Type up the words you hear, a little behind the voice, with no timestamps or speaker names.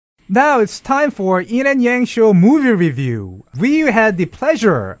Now it's time for Yin and Yang Show movie review. We had the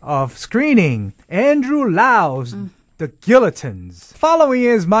pleasure of screening Andrew Lau's The Guillotines. Following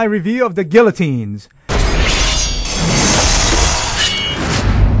is my review of The Guillotines.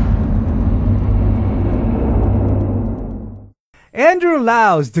 Andrew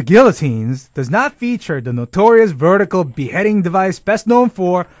Lau's The Guillotines does not feature the notorious vertical beheading device best known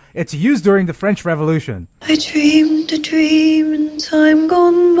for its use during the French Revolution. I dreamed a dream in time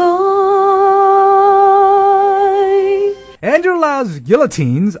gone by. Andrew Lau's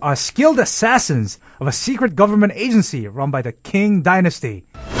guillotines are skilled assassins of a secret government agency run by the Qing dynasty,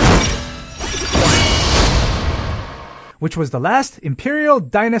 which was the last imperial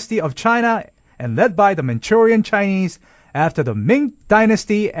dynasty of China and led by the Manchurian Chinese after the Ming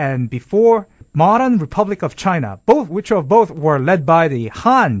dynasty and before modern Republic of China, which were led by the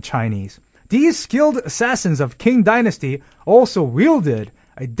Han Chinese. These skilled assassins of Qing dynasty also wielded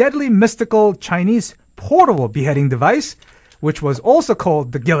a deadly mystical Chinese portable beheading device, which was also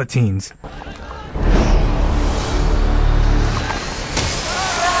called the guillotines.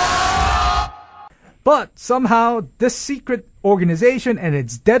 But somehow this secret organization and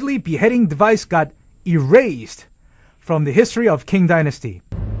its deadly beheading device got erased from the history of Qing dynasty.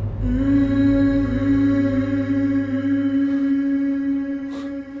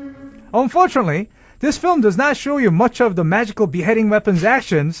 Unfortunately, this film does not show you much of the magical beheading weapons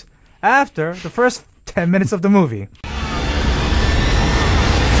actions after the first 10 minutes of the movie.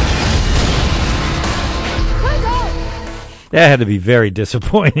 That had to be very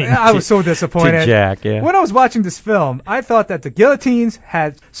disappointing. I was so disappointed. To Jack, yeah. When I was watching this film, I thought that the guillotines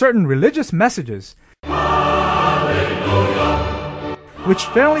had certain religious messages, which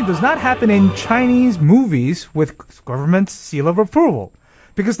generally does not happen in Chinese movies with government's seal of approval.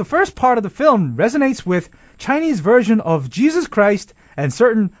 Because the first part of the film resonates with Chinese version of Jesus Christ and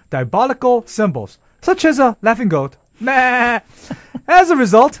certain diabolical symbols, such as a laughing goat. Meh. As a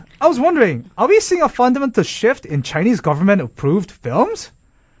result, I was wondering, are we seeing a fundamental shift in Chinese government-approved films?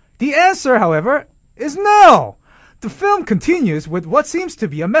 The answer, however, is no. The film continues with what seems to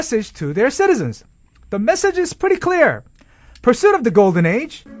be a message to their citizens. The message is pretty clear. Pursuit of the Golden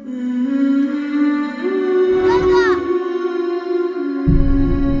Age,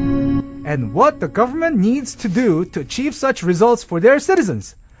 and what the government needs to do to achieve such results for their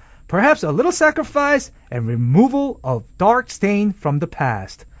citizens. Perhaps a little sacrifice and removal of dark stain from the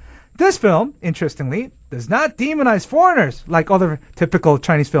past. This film, interestingly, does not demonize foreigners like other typical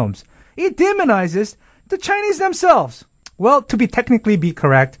Chinese films. It demonizes the Chinese themselves. Well, to be technically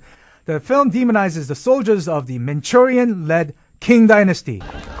correct, the film demonizes the soldiers of the Manchurian-led Qing dynasty.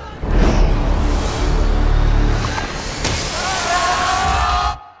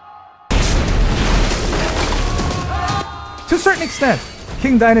 To a certain extent,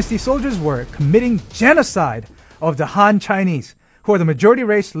 Qing dynasty soldiers were committing genocide of the Han Chinese, who are the majority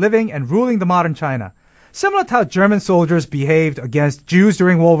race living and ruling the modern China. Similar to how German soldiers behaved against Jews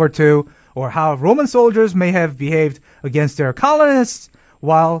during World War II, or how Roman soldiers may have behaved against their colonists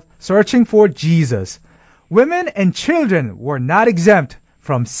while searching for Jesus. Women and children were not exempt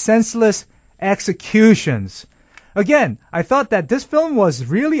from senseless executions. Again, I thought that this film was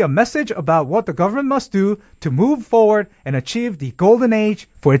really a message about what the government must do to move forward and achieve the golden age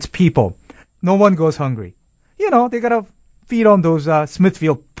for its people. No one goes hungry. You know, they gotta feed on those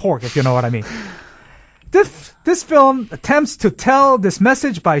Smithfield pork, if you know what I mean. This film attempts to tell this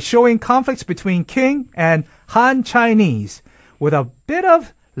message by showing conflicts between Qing and Han Chinese with a bit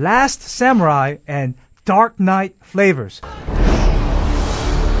of Last Samurai and Dark Knight flavors.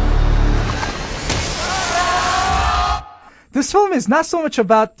 This film is not so much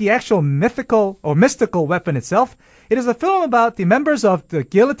about the actual mythical or mystical weapon itself. It is a film about the members of the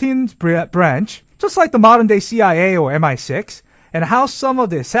Guillotines branch, just like the modern-day CIA or MI6, and how some of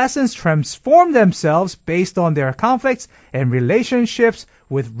the assassins transform themselves based on their conflicts and relationships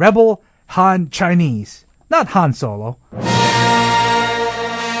with rebel Han Chinese. Not Han Solo.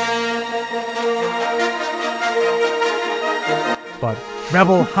 But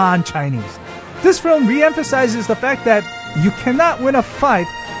rebel Han Chinese. This film re-emphasizes the fact that you cannot win a fight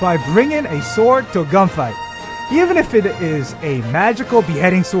by bringing a sword to a gunfight, even if it is a magical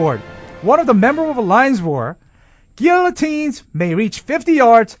beheading sword. One of the memorable lines were, "Guillotines may reach 50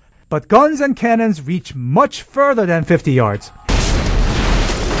 yards, but guns and cannons reach much further than 50 yards."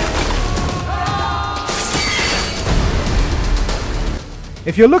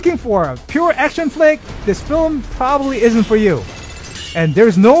 If you're looking for a pure action flick, this film probably isn't for you. And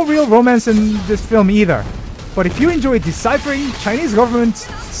there's no real romance in this film either. But if you enjoy deciphering Chinese government's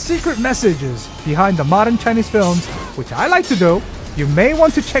secret messages behind the modern Chinese films, which I like to do, you may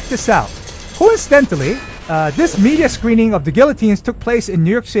want to check this out. Coincidentally, this media screening of the Guillotines took place in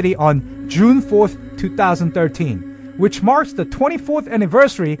New York City on June 4th, 2013, which marks the 24th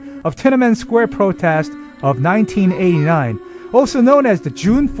anniversary of Tiananmen Square protest of 1989, also known as the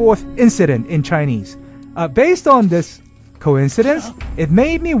June 4th incident in Chinese. Based on this coincidence, it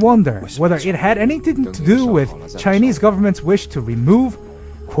made me wonder whether it had anything to do with Chinese government's wish to remove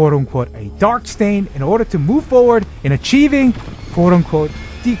quote-unquote a dark stain in order to move forward in achieving quote-unquote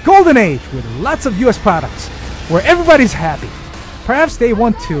the golden age with lots of US products where everybody's happy. Perhaps they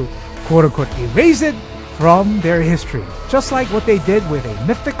want to quote-unquote erase it from their history, just like what they did with a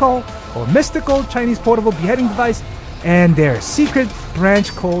mythical or mystical Chinese portable beheading device and their secret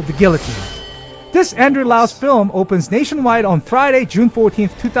branch called the Guillotine. This Andrew Lau's film opens nationwide on Friday, June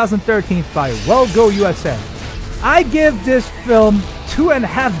 14th, 2013 by Well Go USA. I give this film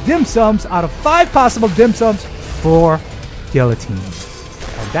 2.5 dim sums out of 5 possible dim sums for Guillotines.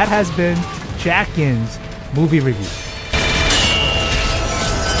 And that has been Jack In's movie review.